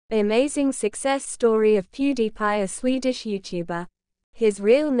Amazing success story of Pewdiepie, a Swedish YouTuber. His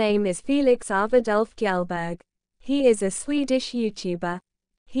real name is Felix Arvidulf Kjellberg. He is a Swedish YouTuber.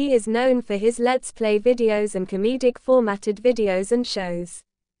 He is known for his Let's Play videos and comedic formatted videos and shows.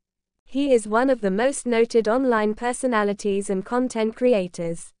 He is one of the most noted online personalities and content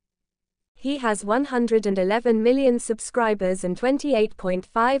creators. He has 111 million subscribers and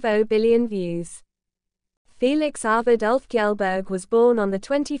 28.50 billion views. Felix Arvidulf Kjellberg was born on the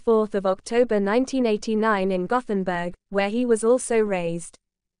 24th of October 1989 in Gothenburg, where he was also raised.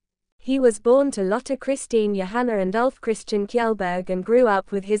 He was born to Lotta Kristin Johanna and Ulf Christian Kjellberg and grew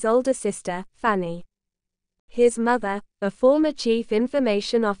up with his older sister, Fanny. His mother, a former chief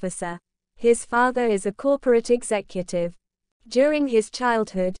information officer. His father is a corporate executive. During his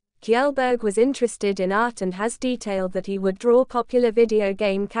childhood, Kjellberg was interested in art and has detailed that he would draw popular video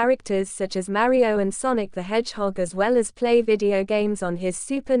game characters such as Mario and Sonic the Hedgehog as well as play video games on his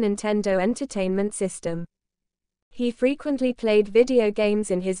Super Nintendo Entertainment System. He frequently played video games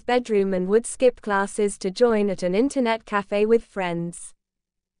in his bedroom and would skip classes to join at an internet cafe with friends.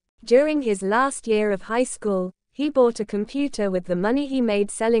 During his last year of high school, he bought a computer with the money he made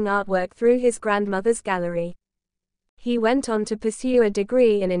selling artwork through his grandmother's gallery. He went on to pursue a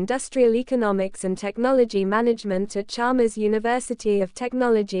degree in Industrial Economics and Technology Management at Chalmers University of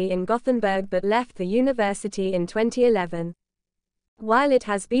Technology in Gothenburg but left the university in 2011. While it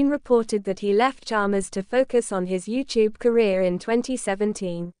has been reported that he left Chalmers to focus on his YouTube career in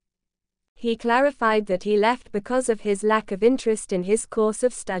 2017, he clarified that he left because of his lack of interest in his course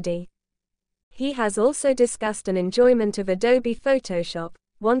of study. He has also discussed an enjoyment of Adobe Photoshop,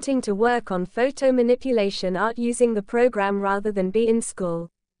 wanting to work on photo manipulation art using the program rather than be in school.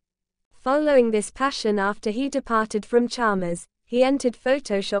 Following this passion after he departed from Chalmers, he entered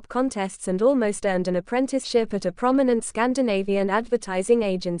Photoshop contests and almost earned an apprenticeship at a prominent Scandinavian advertising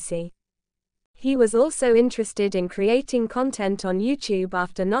agency. He was also interested in creating content on YouTube.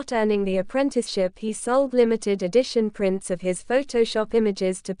 After not earning the apprenticeship, he sold limited edition prints of his Photoshop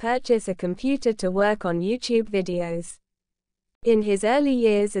images to purchase a computer to work on YouTube videos. In his early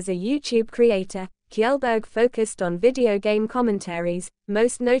years as a YouTube creator, Kjellberg focused on video game commentaries,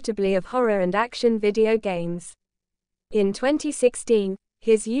 most notably of horror and action video games. In 2016,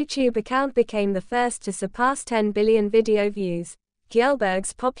 his YouTube account became the first to surpass 10 billion video views.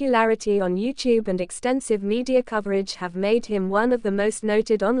 Kjellberg's popularity on YouTube and extensive media coverage have made him one of the most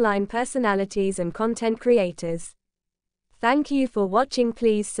noted online personalities and content creators. Thank you for watching.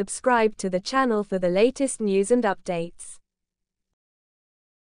 Please subscribe to the channel for the latest news and updates.